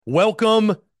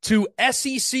Welcome to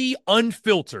SEC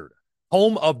Unfiltered,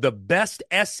 home of the best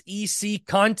SEC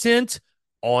content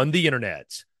on the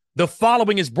internet. The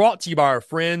following is brought to you by our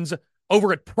friends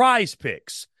over at Prize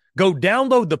Picks. Go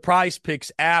download the Prize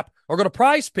Picks app or go to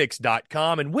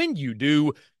prizepicks.com, and when you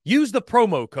do, use the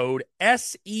promo code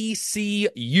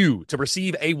SECU to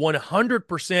receive a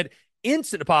 100%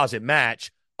 instant deposit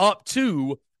match up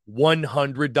to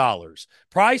 $100.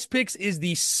 Prize Picks is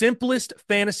the simplest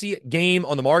fantasy game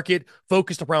on the market,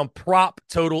 focused around prop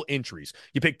total entries.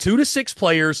 You pick 2 to 6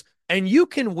 players, and you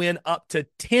can win up to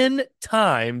 10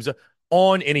 times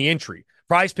on any entry.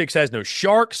 Prize Picks has no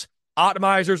sharks,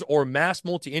 optimizers, or mass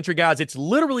multi-entry guides. It's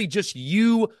literally just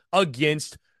you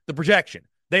against the projection.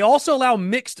 They also allow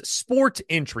mixed sport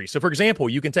entry. So, for example,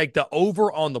 you can take the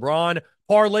over on LeBron,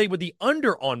 parlay with the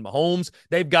under on Mahomes.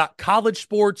 They've got college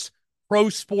sports, pro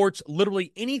sports,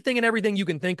 literally anything and everything you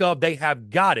can think of, they have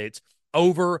got it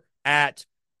over at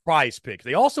Prize Picks.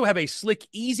 They also have a slick,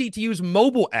 easy-to-use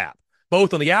mobile app,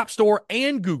 both on the App Store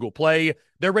and Google Play.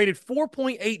 They're rated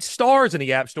 4.8 stars in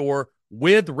the App Store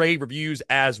with rave reviews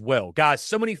as well. Guys,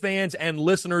 so many fans and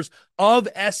listeners of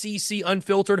SEC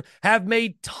Unfiltered have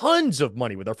made tons of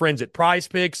money with our friends at Prize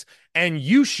Picks, and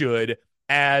you should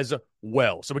as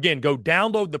well. So again, go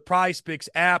download the Prize Picks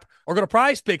app or go to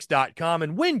prizepicks.com,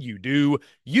 and when you do,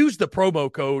 use the promo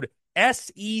code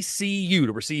SECU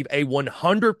to receive a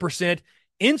 100%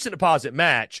 instant deposit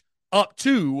match up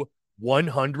to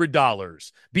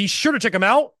 $100. Be sure to check them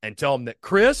out and tell them that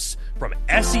Chris from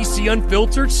SEC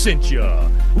Unfiltered sent you.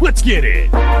 Let's get it.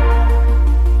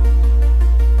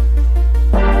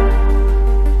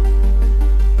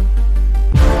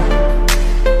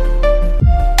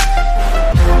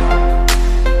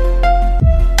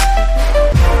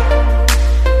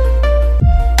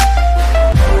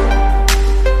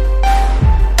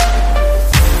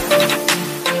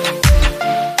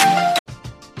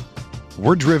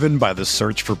 We're driven by the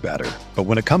search for better. But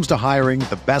when it comes to hiring,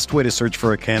 the best way to search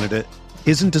for a candidate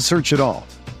isn't to search at all.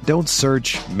 Don't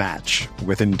search, match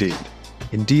with Indeed.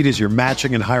 Indeed is your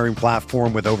matching and hiring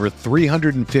platform with over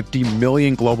 350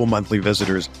 million global monthly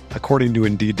visitors, according to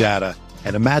Indeed data,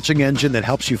 and a matching engine that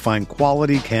helps you find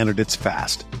quality candidates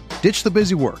fast. Ditch the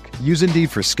busy work. Use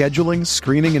Indeed for scheduling,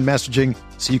 screening, and messaging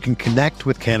so you can connect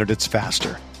with candidates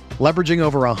faster. Leveraging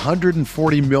over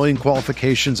 140 million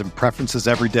qualifications and preferences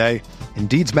every day,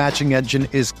 Indeed's matching engine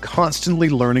is constantly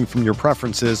learning from your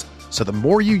preferences, so the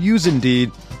more you use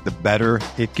Indeed, the better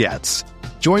it gets.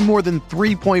 Join more than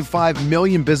 3.5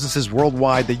 million businesses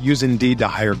worldwide that use Indeed to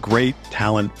hire great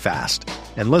talent fast.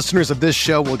 And listeners of this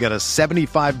show will get a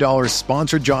 $75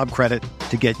 sponsored job credit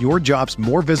to get your jobs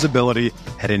more visibility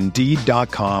at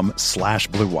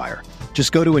Indeed.com/Blue Wire.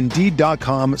 Just go to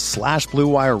Indeed.com/Blue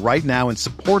Wire right now and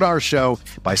support our show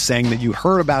by saying that you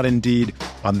heard about Indeed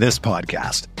on this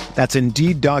podcast. That's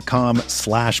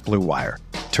Indeed.com/Blue Wire.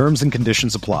 Terms and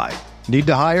conditions apply. Need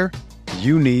to hire?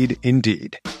 You need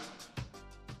Indeed.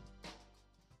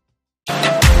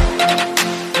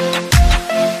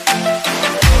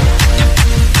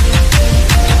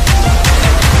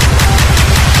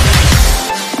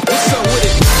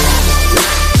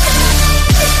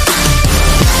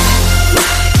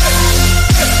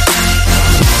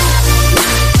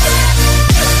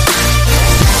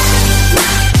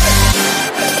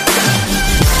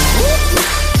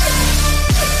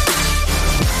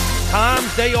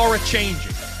 They are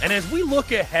a-changing. And as we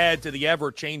look ahead to the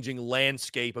ever-changing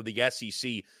landscape of the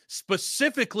SEC,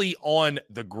 specifically on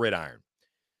the gridiron,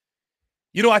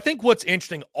 I think what's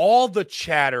interesting, all the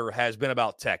chatter has been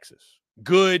about Texas.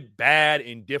 Good, bad,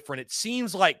 indifferent. It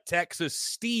seems like Texas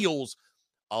steals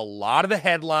a lot of the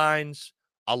headlines,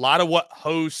 a lot of what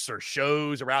hosts or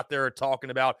shows are out there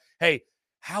talking about. Hey,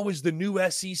 how is the new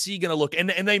SEC going to look? And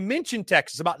they mention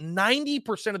Texas. About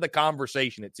 90% of the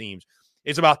conversation, it seems,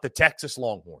 is about the Texas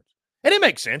Longhorns. And it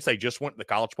makes sense. They just went to the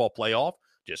college ball playoff,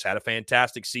 just had a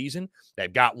fantastic season.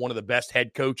 They've got one of the best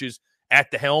head coaches at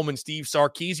the helm in Steve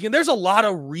Sarkisian. There's a lot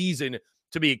of reason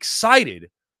to be excited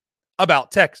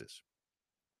about Texas.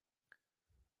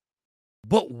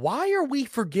 But why are we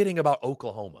forgetting about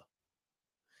Oklahoma?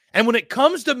 And when it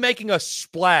comes to making a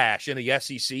splash in the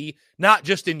SEC, not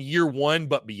just in year one,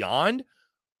 but beyond,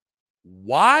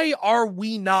 why are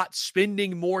we not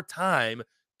spending more time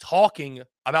talking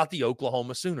about the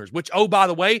Oklahoma Sooners, which, oh, by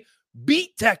the way,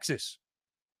 beat Texas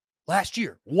last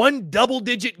year, won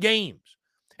double-digit games.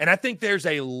 And I think there's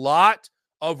a lot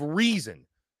of reason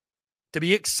to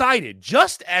be excited,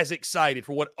 just as excited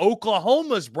for what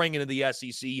Oklahoma's bringing to the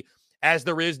SEC as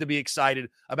there is to be excited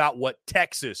about what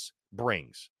Texas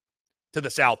brings to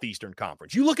the Southeastern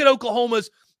Conference. You look at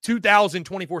Oklahoma's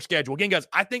 2024 schedule. Again, guys,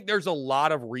 I think there's a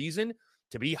lot of reason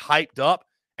to be hyped up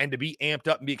and to be amped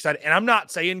up and be excited. And I'm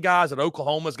not saying, guys, that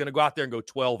Oklahoma is going to go out there and go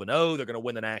 12-0. They're going to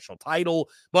win the national title.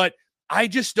 But I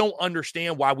just don't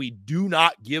understand why we do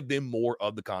not give them more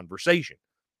of the conversation,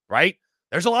 right?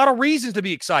 There's a lot of reasons to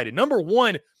be excited. Number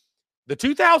one, the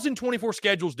 2024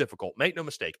 schedule is difficult. Make no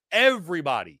mistake.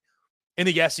 Everybody in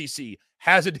the SEC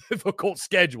has a difficult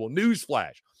schedule.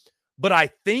 Newsflash. But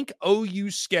I think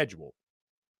OU's schedule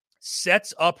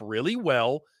sets up really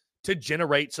well to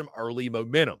generate some early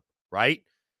momentum, right?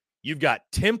 You've got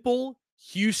Temple,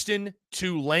 Houston,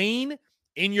 Tulane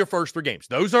in your first 3 games.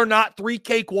 Those are not 3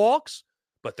 cakewalks,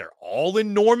 but they're all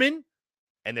in Norman,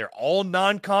 and they're all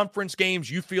non-conference games.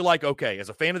 You feel like, okay, as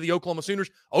a fan of the Oklahoma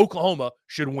Sooners, Oklahoma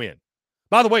should win.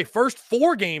 By the way, first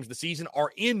 4 games of the season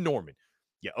are in Norman.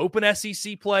 You open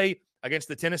SEC play against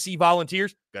the Tennessee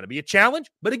Volunteers, going to be a challenge,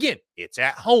 but again, it's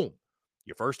at home.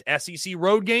 Your first SEC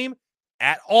road game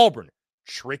at Auburn.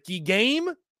 Tricky game.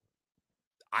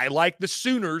 I like the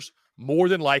Sooners more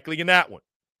than likely in that one.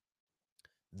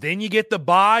 Then you get the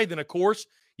bye. Then, of course,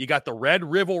 you got the Red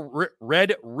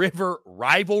River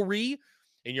rivalry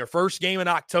in your first game in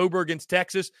October against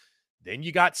Texas. Then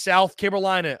you got South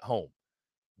Carolina at home.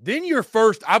 Then your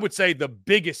first, I would say, the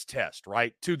biggest test,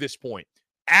 right, to this point,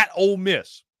 at Ole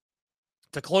Miss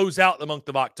to close out the month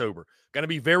of October. Going to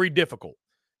be very difficult.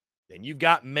 Then you've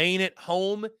got Maine at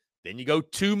home. Then you go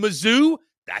to Mizzou.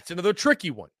 That's another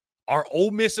tricky one. Are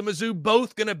Ole Miss and Mizzou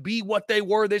both going to be what they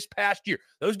were this past year?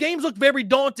 Those games look very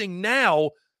daunting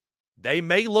now. They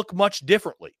may look much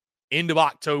differently end of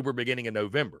October, beginning of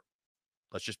November.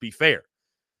 Let's just be fair.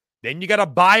 Then you got a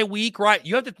bye week, right?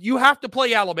 You have to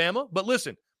play Alabama, but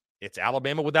listen, it's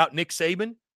Alabama without Nick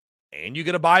Saban, and you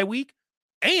get a bye week,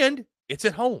 and it's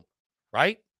at home,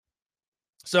 right?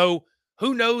 So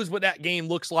who knows what that game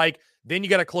looks like? Then you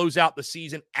got to close out the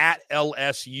season at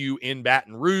LSU in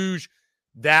Baton Rouge.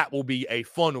 That will be a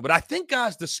fun one. But I think,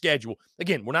 guys, the schedule,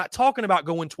 again, we're not talking about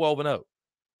going 12-0.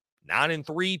 9-3,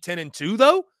 10-2,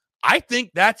 though. I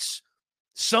think that's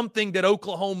something that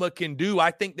Oklahoma can do.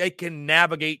 I think they can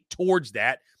navigate towards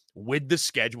that with the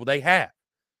schedule they have.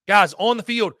 Guys, on the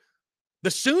field,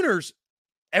 the Sooners,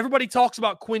 everybody talks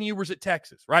about Quinn Ewers at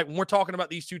Texas, right? When we're talking about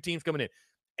these 2 teams coming in,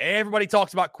 everybody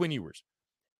talks about Quinn Ewers.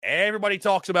 Everybody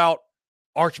talks about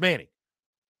Arch Manning.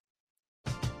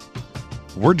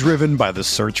 We're driven by the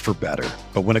search for better.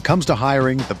 But when it comes to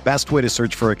hiring, the best way to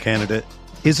search for a candidate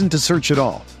isn't to search at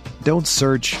all. Don't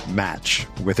search, match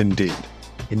with Indeed.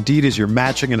 Indeed is your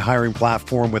matching and hiring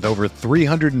platform with over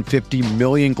 350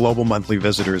 million global monthly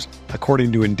visitors,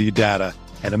 according to Indeed data,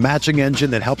 and a matching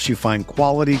engine that helps you find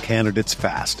quality candidates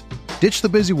fast. Ditch the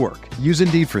busy work. Use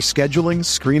Indeed for scheduling,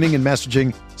 screening, and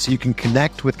messaging so you can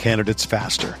connect with candidates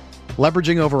faster.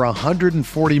 Leveraging over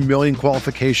 140 million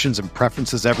qualifications and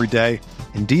preferences every day,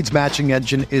 Indeed's matching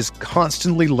engine is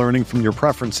constantly learning from your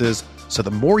preferences, so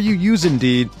the more you use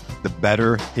Indeed, the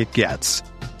better it gets.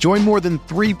 Join more than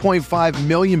 3.5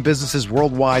 million businesses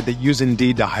worldwide that use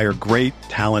Indeed to hire great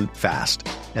talent fast.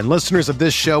 And listeners of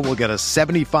this show will get a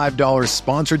 $75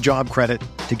 sponsored job credit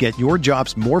to get your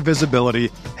jobs more visibility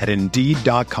at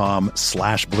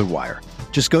Indeed.com/Blue Wire.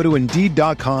 Just go to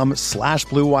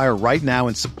Indeed.com/Blue Wire right now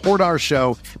and support our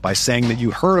show by saying that you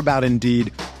heard about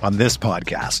Indeed on this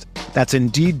podcast. That's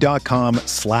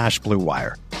Indeed.com/Blue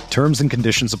Wire. Terms and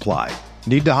conditions apply.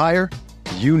 Need to hire?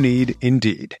 You need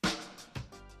Indeed.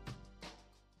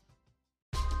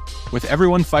 With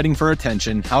everyone fighting for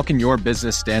attention, how can your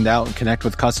business stand out and connect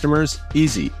with customers?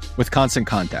 Easy. With Constant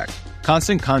Contact.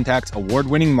 Constant Contact's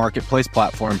award-winning marketplace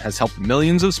platform has helped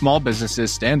millions of small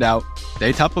businesses stand out,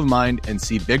 stay top of mind, and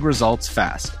see big results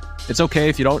fast. It's okay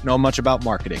if you don't know much about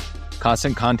marketing.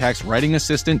 Constant Contact's writing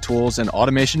assistant tools and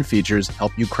automation features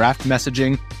help you craft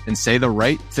messaging and say the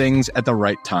right things at the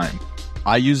right time.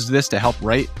 I use this to help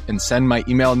write and send my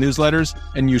email newsletters,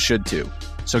 and you should too.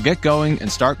 So get going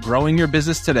and start growing your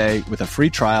business today with a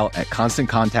free trial at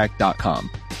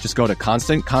ConstantContact.com. Just go to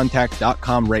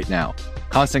ConstantContact.com right now.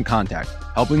 Constant Contact,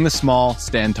 helping the small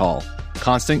stand tall.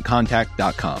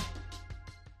 ConstantContact.com.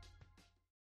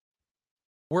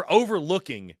 We're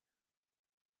overlooking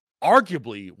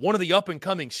arguably one of the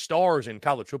up-and-coming stars in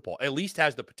college football, at least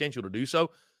has the potential to do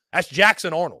so. That's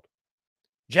Jackson Arnold.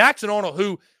 Jackson Arnold,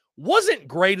 who wasn't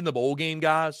great in the bowl game,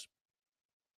 guys,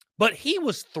 but he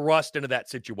was thrust into that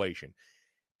situation.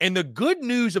 And the good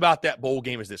news about that bowl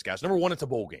game is this, guys. Number one, it's a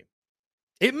bowl game.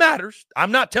 It matters.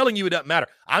 I'm not telling you it doesn't matter.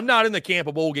 I'm not in the camp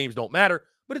of bowl games don't matter,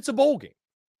 but it's a bowl game.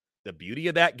 The beauty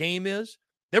of that game is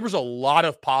there was a lot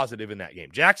of positive in that game.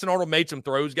 Jackson Arnold made some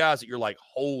throws, guys, that you're like,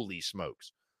 holy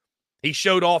smokes. He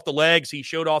showed off the legs. He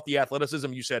showed off the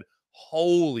athleticism. You said,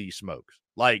 holy smokes.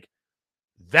 Like,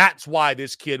 that's why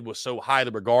this kid was so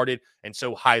highly regarded and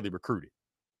so highly recruited.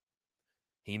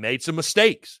 He made some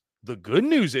mistakes. The good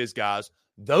news is, guys,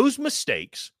 those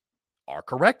mistakes are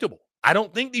correctable. I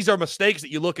don't think these are mistakes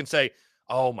that you look and say,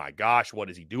 oh my gosh, what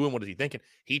is he doing? What is he thinking?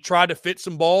 He tried to fit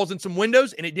some balls in some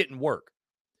windows and it didn't work.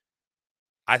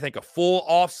 I think a full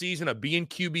offseason of being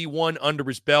QB1 under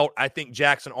his belt, I think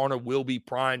Jackson Arnold will be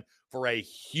primed for a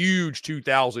huge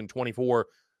 2024,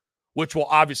 which will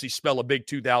obviously spell a big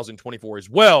 2024 as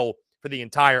well for the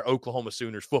entire Oklahoma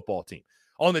Sooners football team.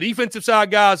 On the defensive side,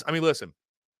 guys, I mean, listen,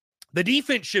 the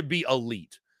defense should be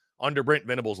elite under Brent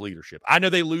Venables' leadership. I know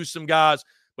they lose some guys,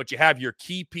 but you have your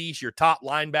key piece. Your top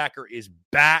linebacker is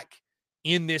back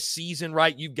in this season,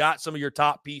 right? You've got some of your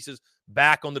top pieces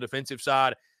back on the defensive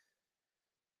side.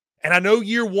 And I know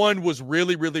year one was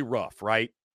really, really rough, right?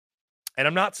 And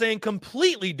I'm not saying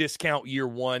completely discount year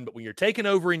one, but when you're taking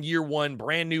over in year one,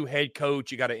 brand new head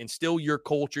coach, you got to instill your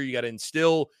culture. You got to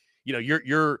instill, you know,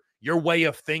 your way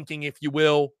of thinking, if you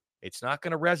will. It's not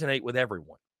going to resonate with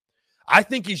everyone. I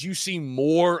think as you see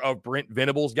more of Brent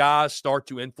Venables' guys start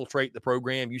to infiltrate the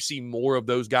program, you see more of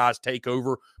those guys take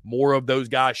over, more of those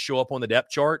guys show up on the depth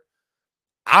chart.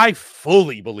 I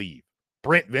fully believe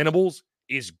Brent Venables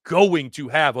is going to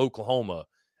have Oklahoma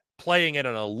playing at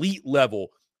an elite level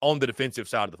on the defensive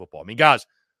side of the football. I mean, guys,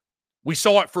 we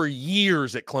saw it for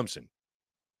years at Clemson.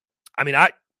 I mean,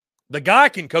 the guy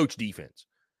can coach defense.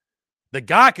 The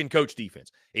guy can coach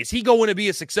defense. Is he going to be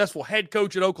a successful head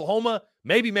coach at Oklahoma?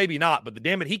 Maybe, maybe not, but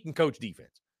damn it, he can coach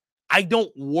defense. I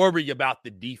don't worry about the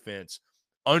defense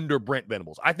under Brent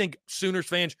Venables. I think Sooners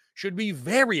fans should be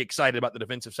very excited about the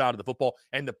defensive side of the football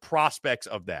and the prospects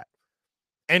of that.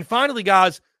 And finally,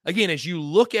 guys, again, as you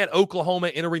look at Oklahoma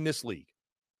entering this league,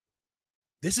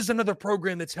 this is another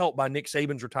program that's helped by Nick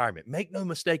Saban's retirement. Make no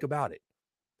mistake about it,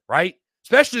 right?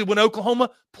 Especially when Oklahoma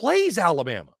plays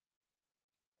Alabama.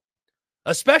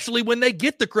 Especially when they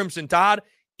get the Crimson Tide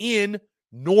in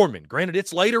Norman. Granted,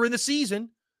 it's later in the season.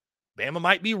 Bama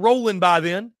might be rolling by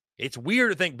then. It's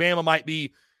weird to think Bama might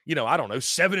be,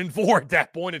 7-4 at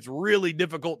that point. It's really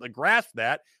difficult to grasp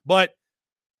that. But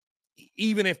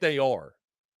even if they are,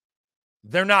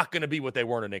 they're not going to be what they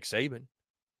were under Nick Saban.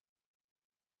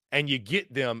 And you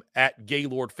get them at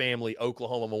Gaylord Family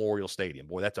Oklahoma Memorial Stadium.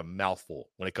 Boy, that's a mouthful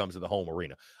when it comes to the home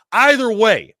arena. Either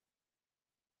way,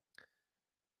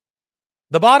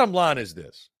 the bottom line is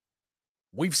this.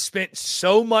 We've spent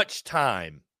so much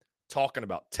time talking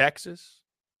about Texas,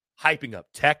 hyping up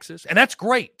Texas, and that's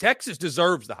great. Texas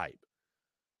deserves the hype.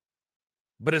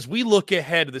 But as we look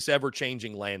ahead to this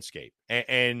ever-changing landscape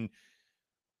and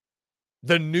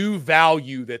the new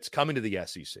value that's coming to the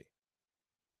SEC,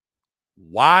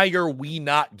 why are we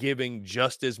not giving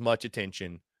just as much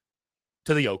attention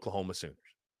to the Oklahoma Sooners?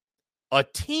 A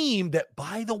team that,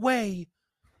 by the way,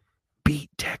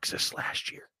 beat Texas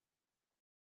last year.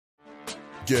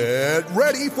 Get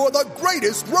ready for the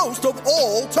greatest roast of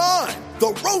all time.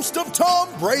 The Roast of Tom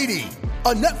Brady.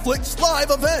 A Netflix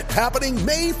live event happening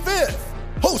May 5th.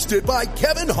 Hosted by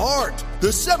Kevin Hart. The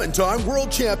 7-time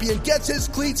world champion gets his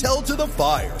cleats held to the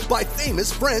fire by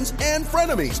famous friends and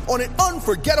frenemies on an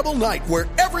unforgettable night where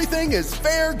everything is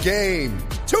fair game.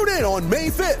 Tune in on May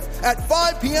 5th at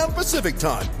 5 p.m. Pacific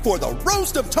time for the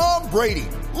Roast of Tom Brady.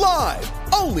 Live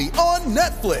only on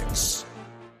Netflix.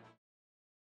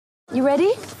 You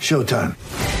ready? Showtime.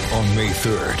 On May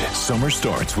 3rd, summer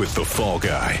starts with The Fall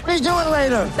Guy. Let's do it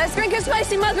later. Let's drink a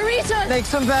spicy margarita. Make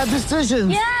some bad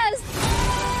decisions. Yes.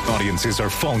 Audiences are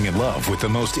falling in love with the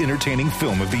most entertaining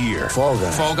film of the year. Fall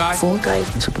Guy. Fall Guy? Fall Guy.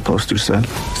 That's what the poster said.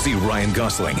 See Ryan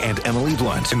Gosling and Emily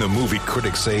Blunt in the movie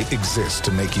critics say exists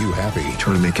to make you happy.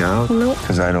 Trying to make it out? Nope.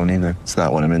 Because I don't either. It's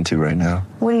not what I'm into right now.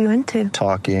 What are you into?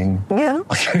 Talking. Yeah.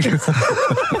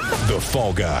 The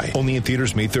Fall Guy. Only in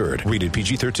theaters May 3rd. Rated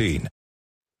PG-13.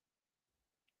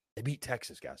 They beat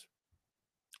Texas, guys.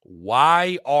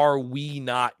 Why are we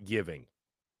not giving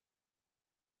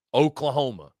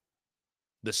Oklahoma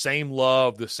the same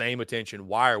love, the same attention?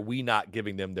 Why are we not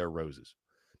giving them their roses?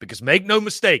 Because make no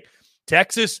mistake,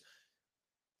 Texas,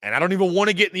 and I don't even want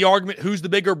to get in the argument who's the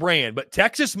bigger brand, but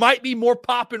Texas might be more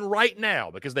popping right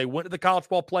now because they went to the college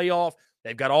football playoff.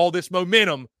 They've got all this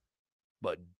momentum,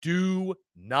 but do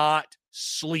not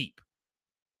sleep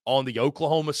on the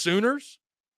Oklahoma Sooners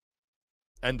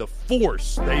and the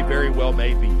force they very well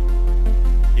may be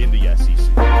in the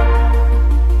SEC.